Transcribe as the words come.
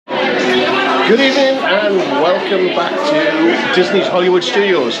Good evening and welcome back to Disney's Hollywood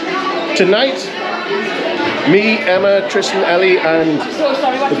Studios. Tonight, me, Emma, Tristan, Ellie and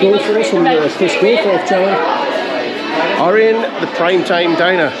the GoForce from the Chris GoForce channel are in the Primetime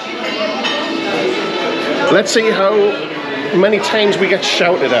Diner. Let's see how many times we get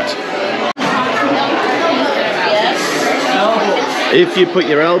shouted at. If you put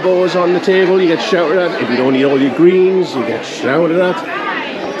your elbows on the table, you get shouted at. If you don't eat all your greens, you get shouted at.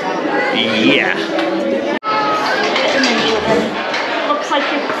 Yeah. Looks like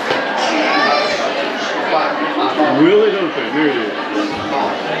it. Will it open? There it is.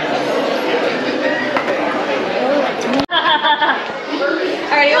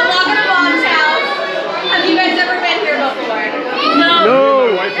 Alrighty, well, welcome to Mom's house. Have you guys ever been here before?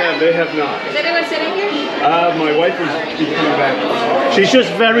 No, my wife have. They have not. Is anyone sitting here? My wife is coming back. She's just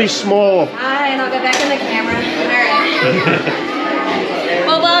very small. Hi, and I'll get back in the camera. Alright.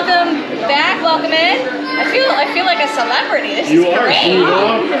 Well, welcome back. Welcome in. I feel like a celebrity. This is great.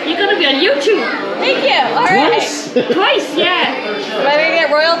 You're gonna be on YouTube. Thank you. Alright. Twice, yeah. Am I gonna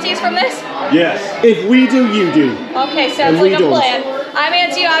get royalties from this? Yes. If we do, you do. Okay, sounds like a plan. I'm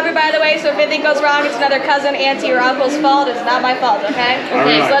Auntie Aubrey, by the way, so if anything goes wrong, it's another cousin, auntie, or uncle's fault. It's not my fault, okay?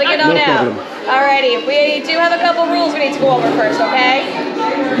 Okay, just letting you know now. Alrighty, we do have a couple rules we need to go over first, okay?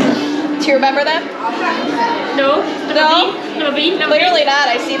 Do you remember them? No? No? Clearly not,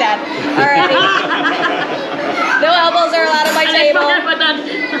 I see that. Alrighty. No elbows are allowed at my table.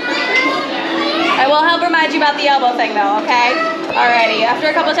 I will help remind you about the elbow thing though, okay? Alrighty, after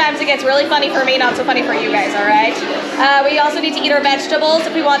a couple times it gets really funny for me, not so funny for you guys, alright? We also need to eat our vegetables.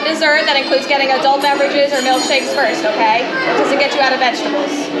 If we want dessert, that includes getting adult beverages or milkshakes first, okay? It doesn't get you out of vegetables.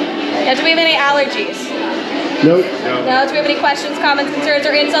 Now, do we have any allergies? Nope. No? Do we have any questions, comments, concerns,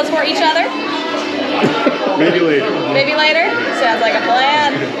 or insults for each other? Maybe later. Maybe later? Sounds like a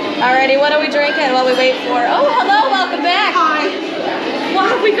plan. Alrighty, what are we drinking while we wait for... Oh, hello, welcome back. Hi.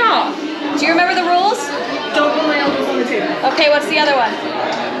 What have we got? Do you remember the rules? Don't put my elbows on the table. Okay, what's the other one?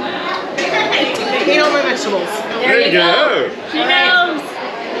 Eat all my vegetables. There you go. She knows.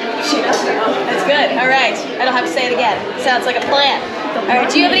 She does know. That's good. All right. I don't have to say it again. Sounds like a plan. All right.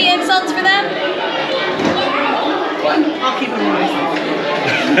 Do you have any insults for them? I'll keep them to myself.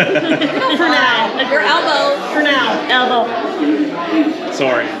 For now. Your elbow. For now. Elbow.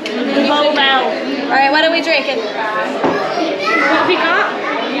 Sorry. Bow now. All right. What are we drinking? What have we got?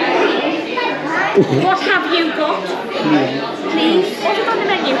 What have you got? Please. What is on the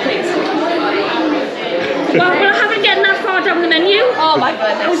menu, please? Well, I haven't gotten that far down the menu. Oh my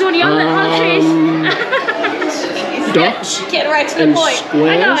goodness. I was only on the entrees. Dots. Get right to the point.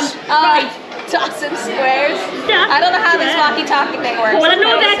 Hang on. Right. Dots and squares. Yeah. I don't know how this walkie-talkie thing works. Well, I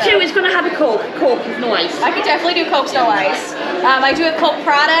know okay, that too. It's going to have a Coke. Coke with no ice. I could definitely do Coke no ice. I do have Coke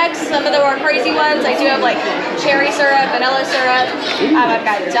products, some of the more crazy ones. I do have like cherry syrup, vanilla syrup. I've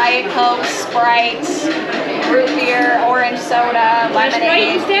got Diet Coke, Sprite, root beer, orange soda, Sprite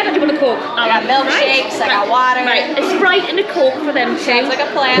lemonade. instead, or do you want a Coke? I got milkshakes, I got water. Right, a Sprite and a Coke for them too. Sounds like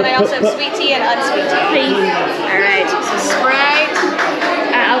a plan. I also have sweet tea and unsweet tea. Please. Alright, so Sprite.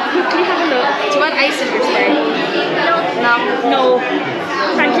 I'll quickly have a look. Do you want ice in your Sprite? No. No? No.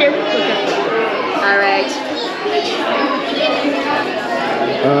 Thank you. Alright.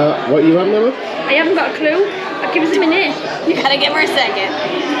 What you having, Emma? I haven't got a clue. I'll give us a minute. You gotta give her a second.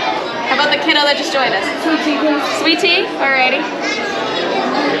 How about the kiddo that just joined us? Sweet tea, please. Sweet tea? Alrighty.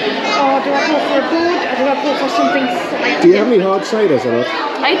 Oh, do I go for a good or do I go for something like... Do you have any hard ciders or not?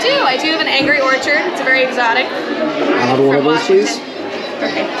 I do. I do have an Angry Orchard. It's very exotic. I'll have one of those, please.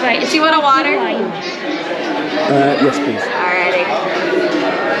 Okay. Right. Do you want a water? Yes, please. Alrighty.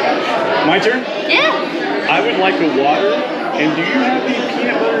 My turn? Yeah. I would like a water. And do you have the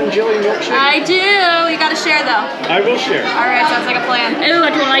peanut butter and jelly milkshake? I do. You gotta share though. I will share. Alright, sounds like a plan. Oh, I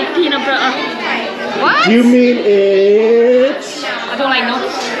don't like peanut butter. What? Do you mean it's... I don't like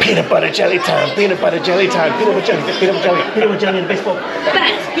nuts. Peanut butter jelly time, peanut butter jelly time, peanut butter jelly, peanut butter jelly, peanut butter jelly in baseball.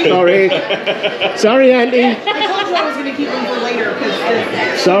 Sorry. Sorry, Auntie. I told you I was going to keep them for later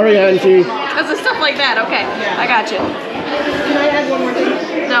because... Sorry, Auntie. Because of stuff like that. Okay. Yeah. I got you. Can I add one more thing?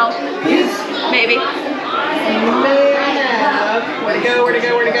 No. Yes. Maybe. May I have... Where to go, where to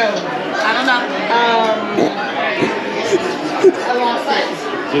go, where to go? I don't know. I lost it.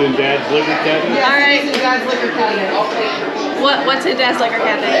 Is it in Dad's liquor cabinet? Yeah, alright. You guys liquor cabinet. What's in Dad's liquor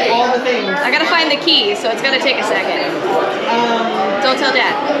cabinet? All the things. I gotta find the key, so it's gonna take a second. Don't tell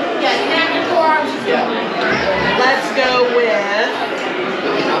Dad. Let's go with...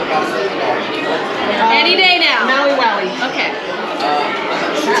 Any day now. Maui Wowie. Okay.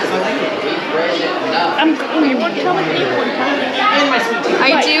 You want to tell me? And my sweet tea.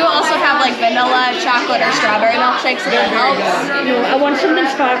 I do also have like vanilla chocolate or strawberry milkshakes if that helps. No, I want something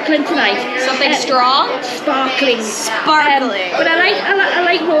sparkling tonight. Something strong? Sparkling. Sparkling. But I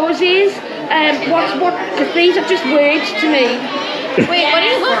like roses. Because these are just words to me. Wait, what are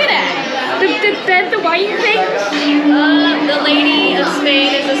you looking at? They're the wine things. The Lady of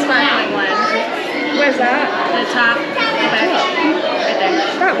Spain is a sparkling one. Where's that? The top. Right there.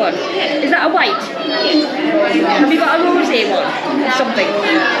 That one? Is that a white? Have you got a rosé one? Or something?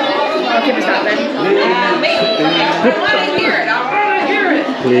 I'll give us that then. I want to hear it.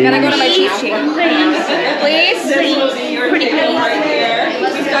 I gotta go to my cheat sheet. Please. Please? Pretty please.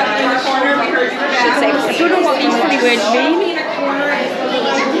 Should say I don't know what these three words mean.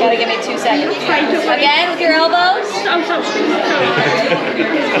 Gotta give me 2 seconds. Again with your elbows. Oh, sorry.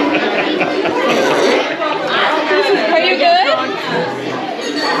 Are you good?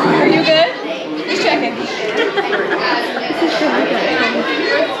 Are you good? Just checking.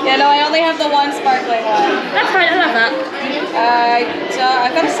 Yeah, no, I only have the one sparkling one. That's fine, I love that.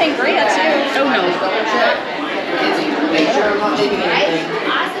 I've got a sangria too. Oh no.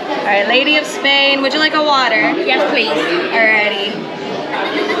 Alright, Lady of Spain, would you like a water? Yes, please. Alrighty.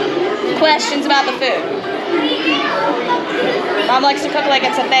 Questions about the food? Mom likes to cook like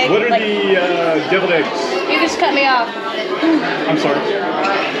it's a thing. What are like, the deviled eggs? You just cut me off. I'm sorry.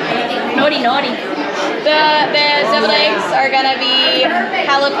 Naughty. The deviled eggs are gonna be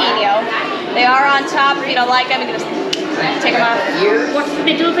jalapeno. They are on top. If you don't like them, you can just take them off. What's the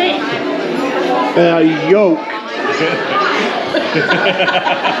middle bit? Yolk.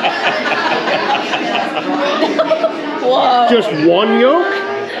 Whoa. Just one yolk?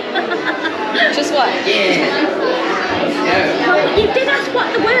 Just what? Well, you did ask what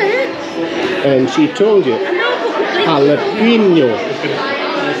the word. And she told you. I know, but Jalapeno.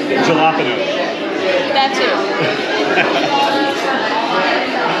 Jalapeno. That too.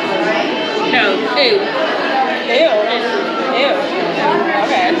 no. Ew. Ew. Ew.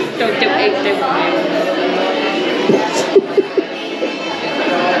 Okay. Don't do it.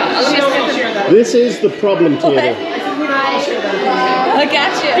 This is the problem table. I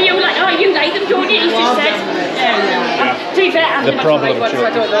got Do you. you like them, don't you? He's just said. To be fair, I'm The problem one, so I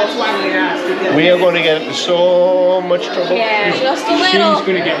don't know. We are going to get into so much trouble. Yeah, just a little. She's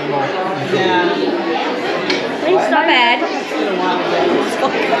gonna get more. It's not bad.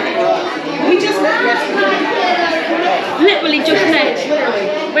 We just met yesterday. Literally just met.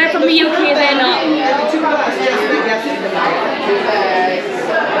 We're from the UK, they're not. The two of us just met yesterday.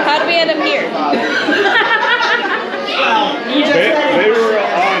 How did we end up here? They were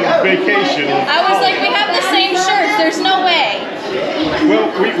on vacation. I was like, we have the same shirts. There's no way. Well,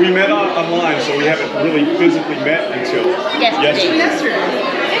 we met online, so we haven't really physically met until yesterday.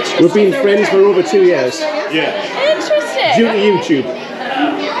 Interesting. We've been friends for over 2 years. Yeah. Interesting. Due to YouTube.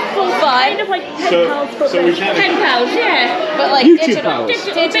 Fun. Kind of like pen pals, but So we kind of. pen pals, yeah. But like YouTube digital. pals.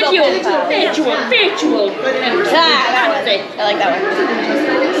 Digital pen pals. Virtual. That one. I like that one.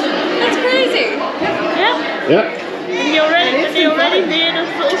 That's crazy. Yeah. Yep. And you already made a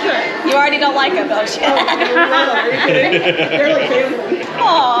filter. You already don't like them, don't you? They're like family.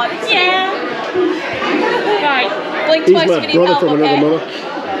 Aw, Yeah. Right. blink He's twice my if you need brother help, from okay? another mother.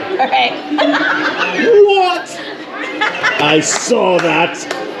 Alright. What? I saw that.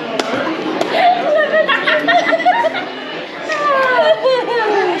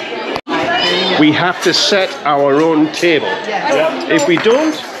 We have to set our own table. If we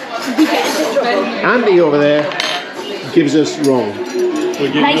don't, Andy over there gives us wrong.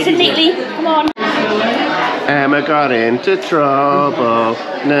 Nice and neatly. Come on. Emma got into trouble.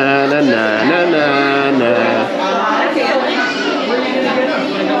 Na na na na na na.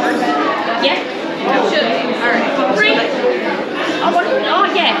 Yeah. Alright. 3. Oh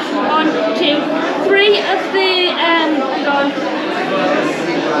yes. 1, 2, 3 of the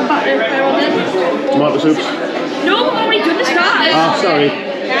Tomato soups. No, we've already done the stars. Ah, sorry.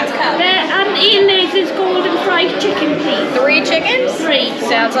 That's cup. Ian Laser's golden fried chicken, please. 3 chickens? 3.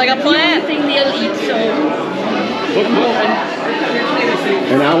 Sounds like a The plan. only thing they'll eat, so.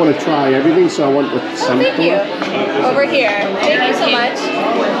 And I want to try everything, so I want the sample. Thank you. Over here. Thank you so much.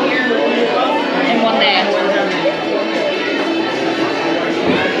 And one there.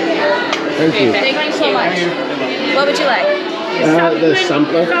 Thank you. Thank you so much. What would you like? The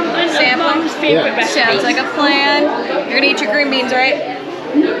sampler. Sampler? Mom's favorite Yeah. recipe. Sounds like a plan. You're gonna eat your green beans, right?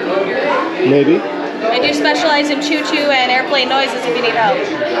 Maybe. I do specialize in choo-choo and airplane noises if you need help.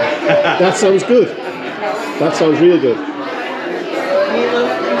 That sounds good. That sounds real good.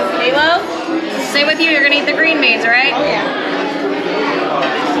 Halo? Stay with you, you're gonna eat the green beans, right? Oh yeah.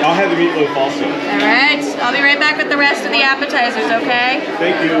 I'll have the meatloaf also. All right. I'll be right back with the rest of the appetizers, okay?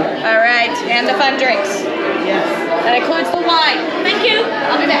 Thank you. All right. And the fun drinks. Yes. That includes the wine. Thank you.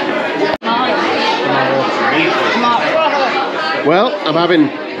 I'll be back. Well, I'm having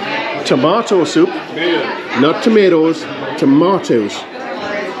tomato soup, not tomatoes, tomatoes.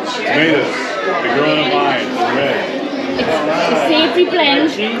 Tomatoes. They're growing on vines. They're red. It's a savoury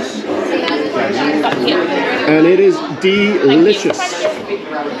blend. And it is delicious.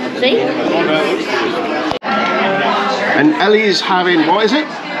 See? And Ellie's having, what is it?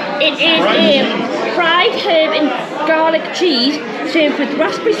 It is fried herb and garlic cheese served with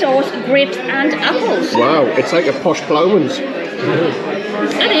raspberry sauce, grapes and apples. Wow, it's like a posh ploughman's.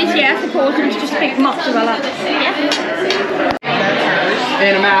 It is, yeah, I suppose it's just big mozzarella. Yeah.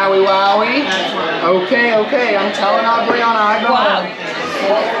 In a Maui Wowie. Okay, okay, I'm telling Aubriana I got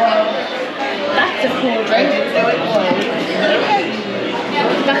Wow. That's a cool drink.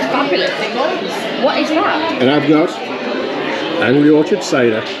 That's fabulous. What is that? And I've got Angry Orchard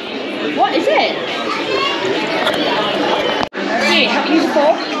cider. What is it? Hey, have you used a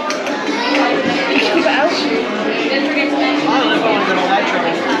fork? You scoop it out. I don't know if I want to go to that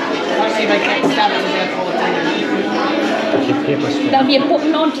trouble. I'll see if I can't stab it to death full of tenders. There'll be a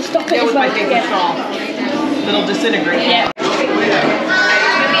button on to stop it Yeah, as with well. my paper straw. It'll disintegrate. Yeah.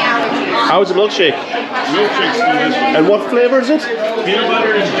 How's the milkshake? Milkshake's delicious. And what flavour is it? Peanut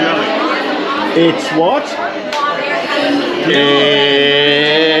butter and jelly. It's what?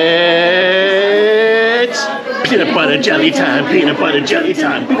 It's peanut butter jelly time, peanut butter jelly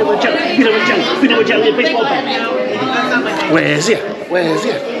time, peanut butter jelly, peanut butter jelly, peanut butter jelly, baseball bat. Where's it? Where's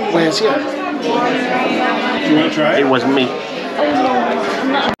it? Where's it? Do you want to try It it? wasn't me.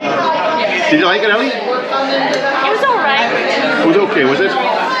 Did you like it, Ellie? It was alright. It was okay, was it?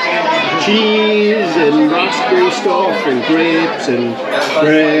 Cheese and raspberry stuff and grapes and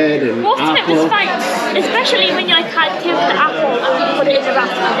bread and Most of it was apple. fine, especially when you like had to the apple and put it in the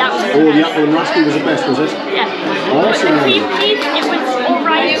raspberry. That was Oh, the apple and raspberry was the best, was it? Yeah. But Awesome. the cream cheese, it was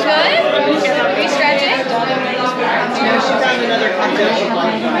alright. Are you good? Are you stretching? Do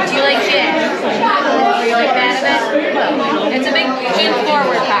you like gin? Are you like fan of it? It's a big gin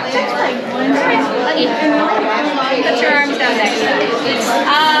forward cocktail. Put your arms down next to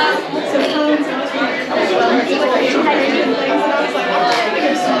it.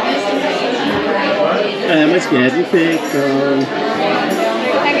 Let's get it picked on.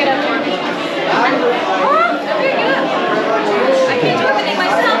 Hang it up. Oh, very good. I can't do everything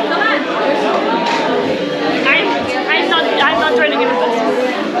myself. Come on. I'm not really good at this.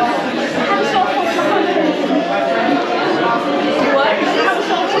 What?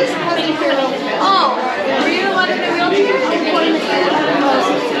 Oh, were you the one in the wheelchair?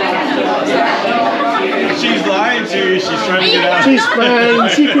 She's lying to you. She's trying to get out. She's fine,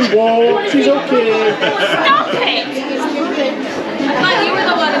 she can walk, she's okay. Stop it! I thought you were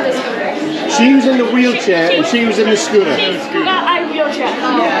the one in the scooter. She was in the wheelchair and she was in the scooter. I'm wheelchair.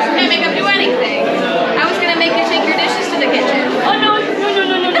 Can't make him do anything. I was gonna make you take your dishes to the kitchen. Oh no.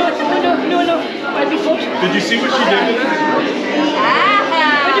 I'd be fucked. Did you see what she did? Wait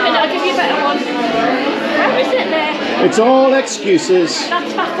a minute, I'll give you a better one. Where is it there? It's all excuses.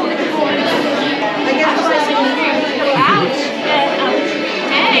 That's back on the board. Ouch. Yeah, ouch.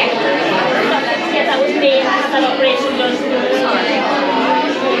 Hey. Yeah, that was me. That operation done.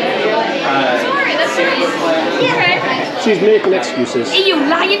 Sorry, that's serious. Yeah, right. She's making excuses. Are you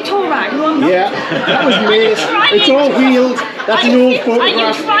lying, Torah? Yeah, that was me. It's all healed. That's an old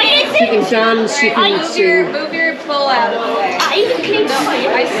photograph. She can dance, she can sing. Move your bowl out of the way. I even cleaned up for you.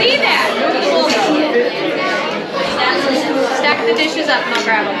 I see that. Move the bowl out. Stack the dishes up and I'll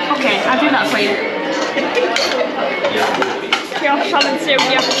grab them. Okay, I'll do that for you. Here, Sean and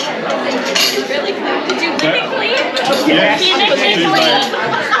Sylvia. Really? Did you really clean? Yes. She makes me clean.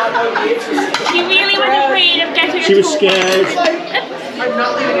 She really was afraid of getting She was scared.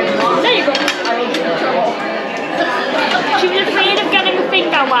 There you go. She was afraid of getting a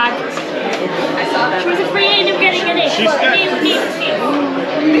finger wagged. I saw that. She was afraid of getting an itch. She's scared.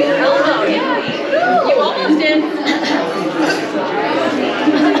 Elbow, yeah. You almost did.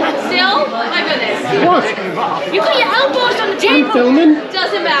 Still? My goodness. What? You got your elbows on the I'm table. filming.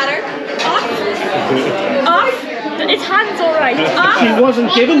 Doesn't matter. Off. It's hands alright. Off. She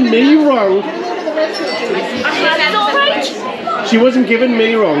wasn't giving me wrong. Hands alright. She wasn't giving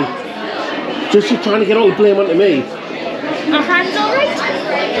me wrong. Just she's trying to get all the blame onto me. Are hands alright?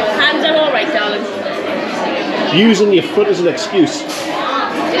 Hands are alright, darling. Using your foot as an excuse.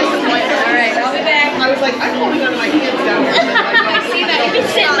 Alright, I'll be back. I was like, I'm holding on to my hands down here. I see that. You've been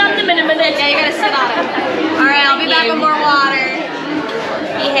sitting on them in a minute. Yeah, you gotta sit on it. Alright, I'll be back with more water.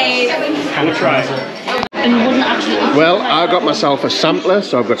 Hey. We'll try it. And you wouldn't actually eat Well, I got myself a sampler,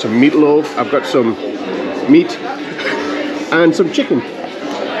 so I've got some meatloaf, I've got some meat, and some chicken.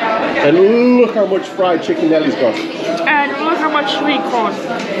 And look how much fried chicken Nellie's got. And look how much sweet corn.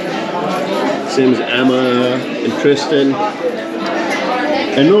 Same as Emma and Tristan.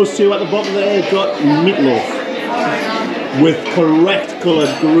 And those two at the bottom there got meatloaf with correct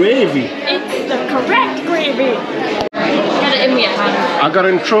coloured gravy. It's the correct gravy. Get it in with your hand. I got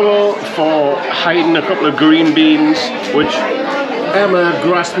in trouble for hiding a couple of green beans, which Emma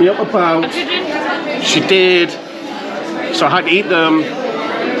grassed me up about. She did. So I had to eat them.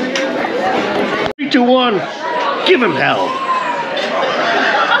 3, 2, 1, give him hell.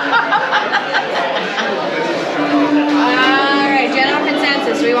 Alright, general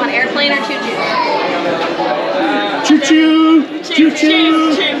consensus. Do we want airplane or choo-choo? Choo-choo!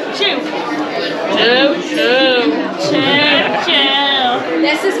 Choo-choo!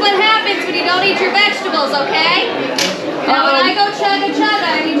 This is what happens when you don't eat your vegetables, okay? Now when I go chugga chugga,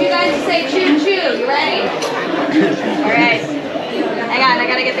 I need you guys to say choo choo. You ready? Alright. Hang on, I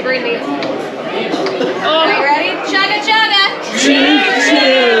gotta get the green beans. Are you ready? Chugga chugga! Choo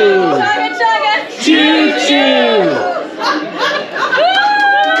choo! Chugga chugga! Choo choo!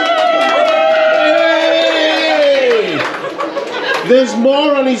 Hey! There's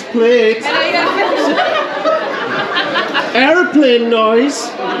more on his plate. I know you gotta finish it. Aeroplane noise.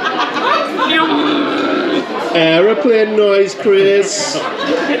 Aeroplane noise, Chris. Do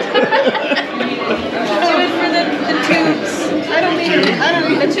it for the tubes. I don't need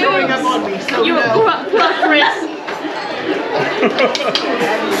The it throwing tubes. up on me. So You no. poor Chris.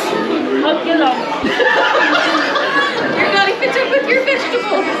 Hug you long. You're not even done with your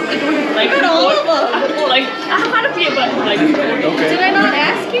vegetables. Like, Look at all of them. Like, I've had a few, but like, Did I not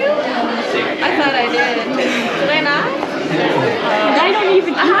ask you? I thought I did. Did I not? I don't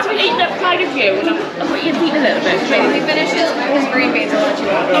even. I haven't eaten that side of you, and I've got you to eat a little bit. Wait, if we finish his green beans, I'll let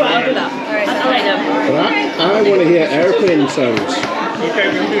you go. Alright, I'll do that. Alright, I'll let them. But I want to hear airplane sounds. Okay,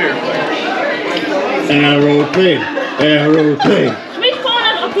 we'll do airplane. Aeroplane. Aeroplane. Sweet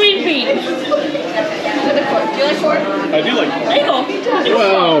corn or green beans? Do the corn. Do you like corn? I do like There you go.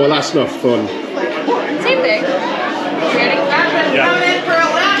 Well, that's not fun. Same thing. Ready?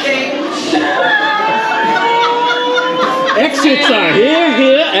 Exits are here,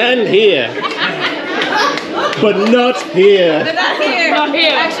 here, and here. But not here. They're not here. Not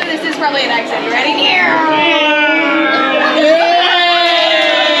here. Actually, this is probably an exit. You ready? Here.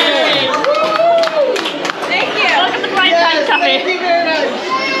 Thank you. Look at the bright side, Tuffy.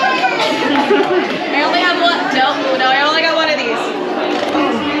 I only have one. No, I only got one of these.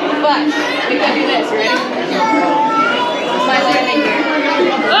 But we can do this. Ready? It's my landing here.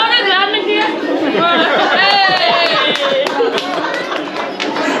 Oh, there's landing here. Hey!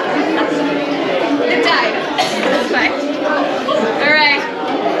 It died. It's fine. All right.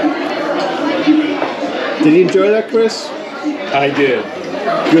 Did you enjoy that, Chris? I did.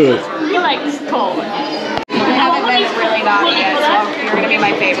 Good. He likes corn. I haven't been really naughty yet, so you're gonna be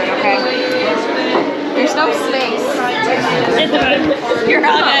my favorite, okay? There's no space. You're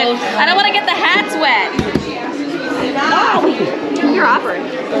all good. I don't want to get the hats wet. Oh, you're awkward.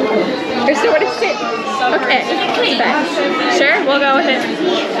 There's nowhere to sit. Okay. Sure, we'll go with it.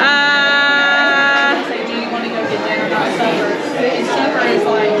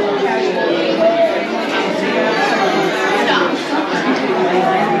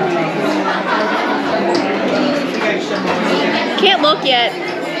 Can't look yet.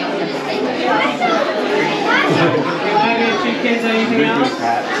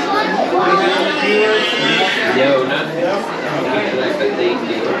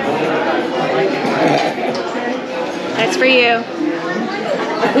 That's for you. You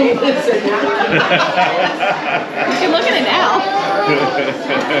can look at it now.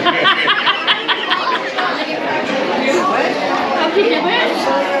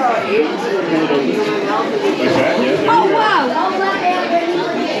 Oh wow!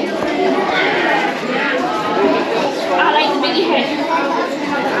 I like the biggie head.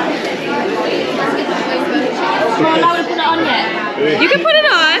 We're allowed to put it on yet. You can put it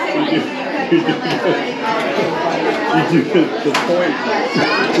on. You do the point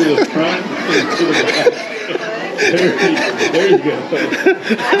to the front, to the back. There you go. Do you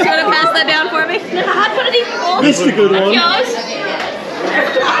want to pass that down for me? I had one of these before. This is a good one. Yours?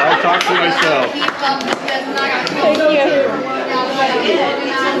 I'll talk to myself. Thank you.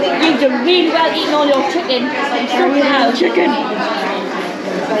 You've done really well eating all your chicken. Chicken.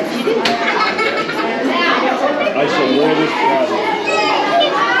 I shall wear this proudly.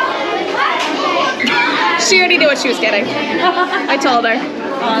 She already knew what she was getting. I told her.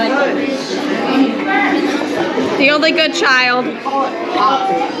 The only good child.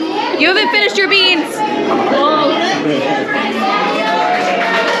 You haven't finished your beans.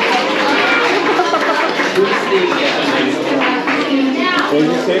 What did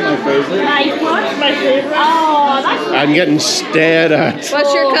you say, my favorite? My favorite. Oh, that's I'm getting stared at.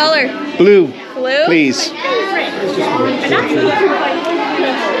 What's your color? Blue. Blue? Please. I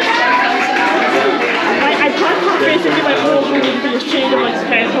can't have basically my whole room be a shade of my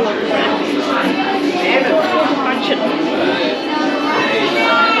sky color.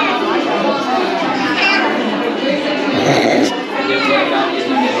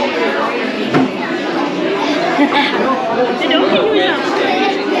 They don't think you enough.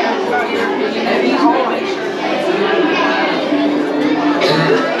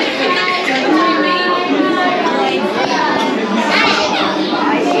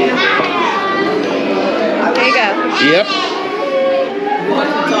 There you go. Yep.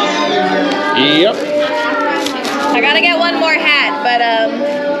 Yep. I gotta get one more hat, but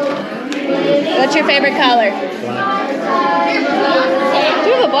what's your favorite color? Do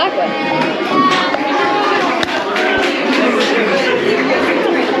you have a black one?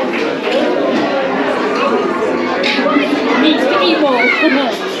 Needs to be more.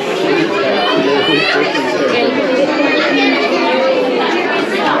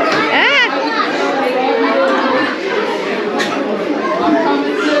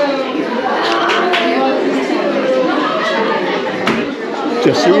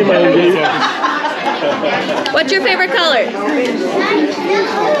 Just to remind you. What's your favorite color?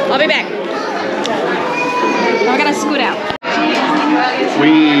 I'll be back. We're gonna scoot out.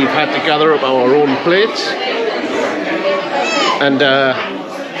 We've had to gather up our own plates and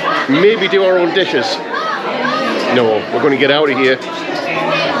maybe do our own dishes. No, we're going to get out of here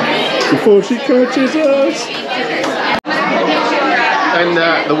before she catches us. And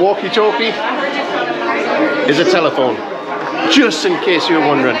the walkie-talkie is a telephone, just in case you're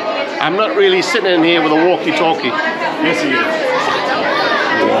wondering. I'm not really sitting in here with a walkie-talkie. Yes, he is.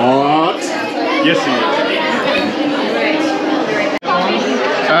 What? Yes, he is.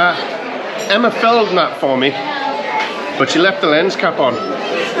 Emma filmed that for me, but she left the lens cap on.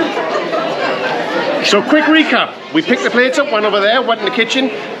 So quick recap, we picked the plates up, went over there, went in the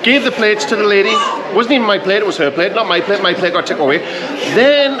kitchen, gave the plates to the lady. It wasn't even my plate, it was her plate, not my plate got taken away.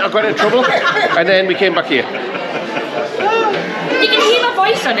 Then I got in trouble, and then we came back here. You can hear my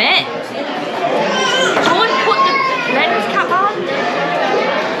voice on it. Don't put the lens cap on.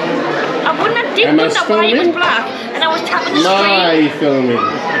 I wouldn't have did Emma's that why it was filming? black and I was tapping the screen. My filming.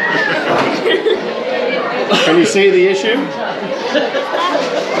 Can you see the issue?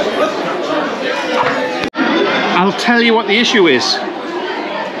 I'll tell you what the issue is.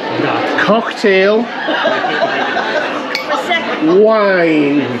 Cocktail.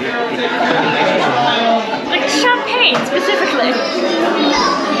 Wine. Like champagne specifically.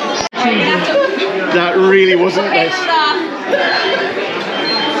 That really wasn't nice.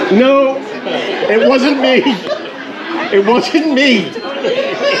 No, it wasn't me. It wasn't me.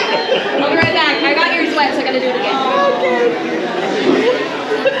 I'll be right back. I got yours wet, so I gotta do it again.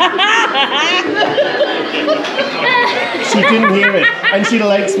 She didn't hear it, and she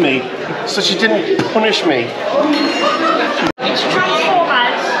likes me, so she didn't punish me. It's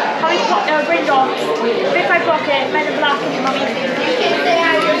Transformers, Harry Potter, Grindelwald, Big Red Rocket, Men in Black, and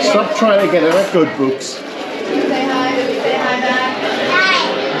Mummy. Stop trying to get her at good books.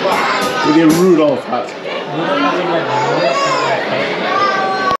 With your Rudolph hat.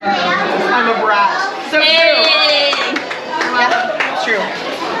 I'm a brat. So true. Yeah, it's true.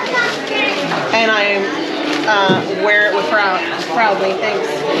 And I wear it with proudly. Thanks.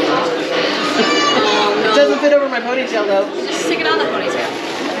 It doesn't fit over my ponytail though. Just stick it on the ponytail.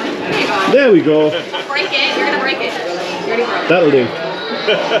 There we go. Break it. You're gonna break it. You already broke it. That'll do.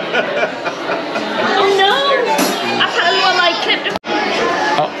 Oh no! I can't do my clip.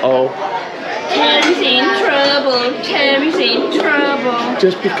 Uh-oh. Terry's in trouble. Terry's in trouble.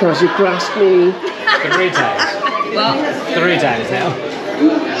 Just because you grasped me. 3 times. Well, 3 times now.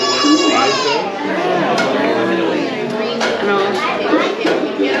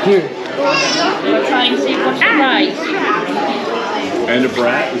 Here. We're trying to see what's right. And a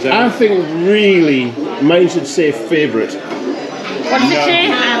brat? Is that I think really mine should say favourite. What does it say?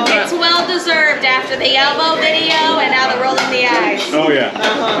 it's well deserved after the elbow video and now the rolling the eyes. Oh, yeah.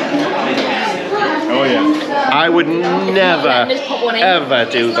 Oh, yeah. I would never, ever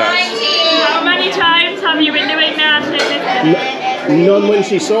do that. How many times have you been doing that? None when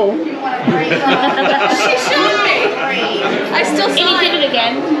she saw. She showed me. I still saw And he did it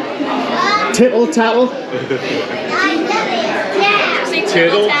again. Tittle tattle. Say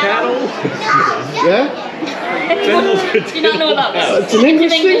Tittle tattle? Yeah? Do you not know about this? It's an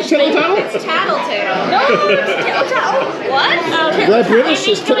English thing, tittle tattle? It's tattletale. No, it's tittle tattle. What? They're British,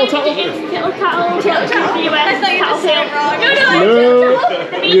 it's tittle tattle? It's tittle tattle. Tittle tattle. The US. I thought you just said it wrong. No, No,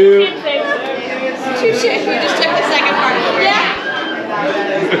 you. Touche. You just took the second part. Yeah.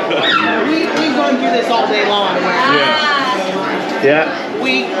 We've gone through this all day long. Yeah.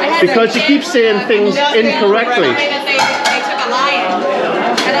 Because you keep saying things incorrectly. They took a lion.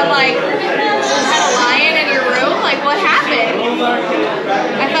 And I'm like, you had a lion in your room? Like, what happened?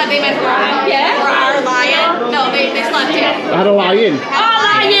 I thought they meant for our lion. No, they slept in. I had a lion.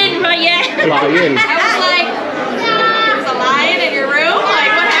 Lion, right, yeah. Lion. I was like, there's a lion in your room? Like,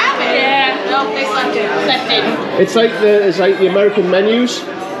 what happened? Yeah. No, they slept in. Slept in. It's like the American menus.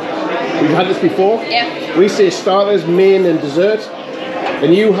 We've had this before. Yeah. We say starters, main, and dessert,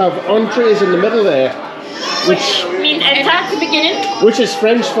 and you have entrees in the middle there, which Means enter at the beginning. which is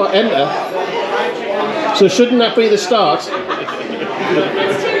French for enter. So shouldn't that be the start?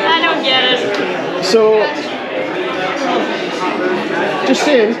 I don't get it. So just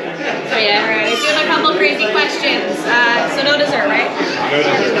saying. So yeah, alright. I do have a couple crazy questions. So no dessert, right?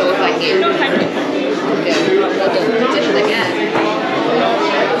 No, if I can. No time. Did it again.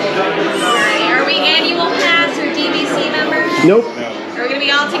 Alright, are we annual pass or DVC members? Nope. Are we gonna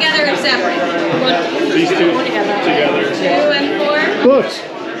be all together or separate? These two together. 2 and 4? But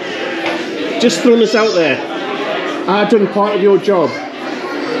just throwing this out there, I've done part of your job.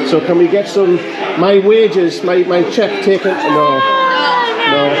 So can we get some my wages, my check taken? No.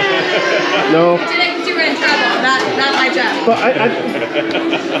 No. Did it because you were in trouble, not my job. But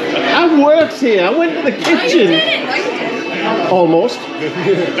I worked here. I went to the No, you kitchen. didn't. No, you didn't. Almost.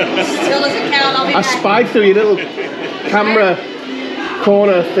 Still doesn't count. I'll be I back. spied through your little camera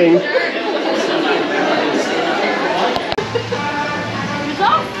corner thing.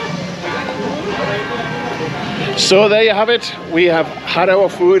 So there you have it. We have had our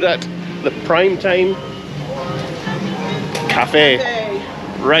food at the Prime Time Cafe.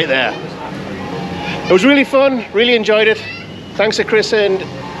 Right there. It was really fun. Really enjoyed it. Thanks to Chris and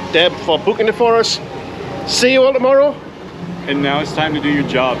Deb for booking it for us. See you all tomorrow. And now it's time to do your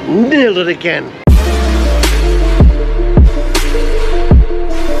job. Nailed it again.